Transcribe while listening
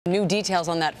New details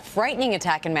on that frightening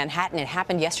attack in Manhattan. It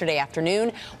happened yesterday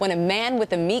afternoon when a man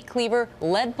with a meat cleaver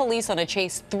led police on a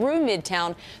chase through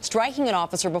Midtown, striking an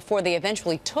officer before they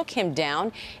eventually took him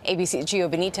down. ABC's Gio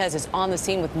Benitez is on the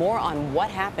scene with more on what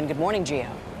happened. Good morning,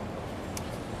 Gio.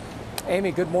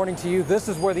 Amy, good morning to you. This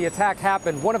is where the attack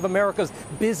happened, one of America's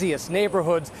busiest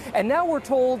neighborhoods. And now we're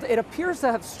told it appears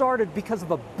to have started because of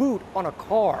a boot on a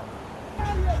car.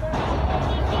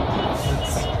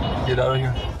 Get out of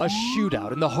here. A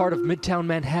shootout in the heart of Midtown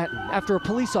Manhattan after a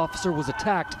police officer was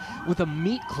attacked with a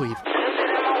meat cleaver.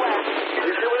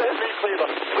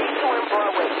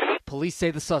 Police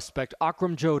say the suspect,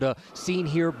 Akram Joudeh, seen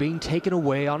here being taken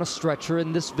away on a stretcher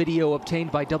in this video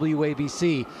obtained by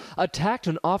WABC, attacked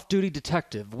an off-duty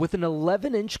detective with an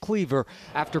 11-inch cleaver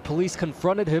after police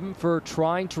confronted him for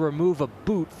trying to remove a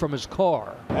boot from his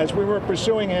car. As we were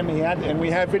pursuing him, and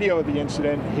we have video of the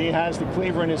incident, he has the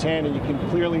cleaver in his hand and you can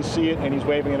clearly see it, and he's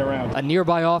waving it around. A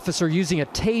nearby officer using a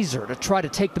taser to try to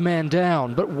take the man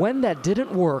down, but when that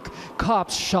didn't work,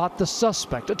 cops shot the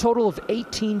suspect, a total of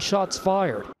 18 shots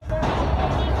fired.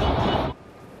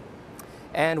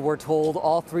 And we're told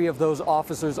all three of those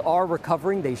officers are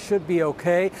recovering. They should be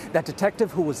okay. That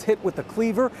detective who was hit with the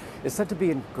cleaver is said to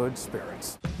be in good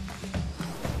spirits.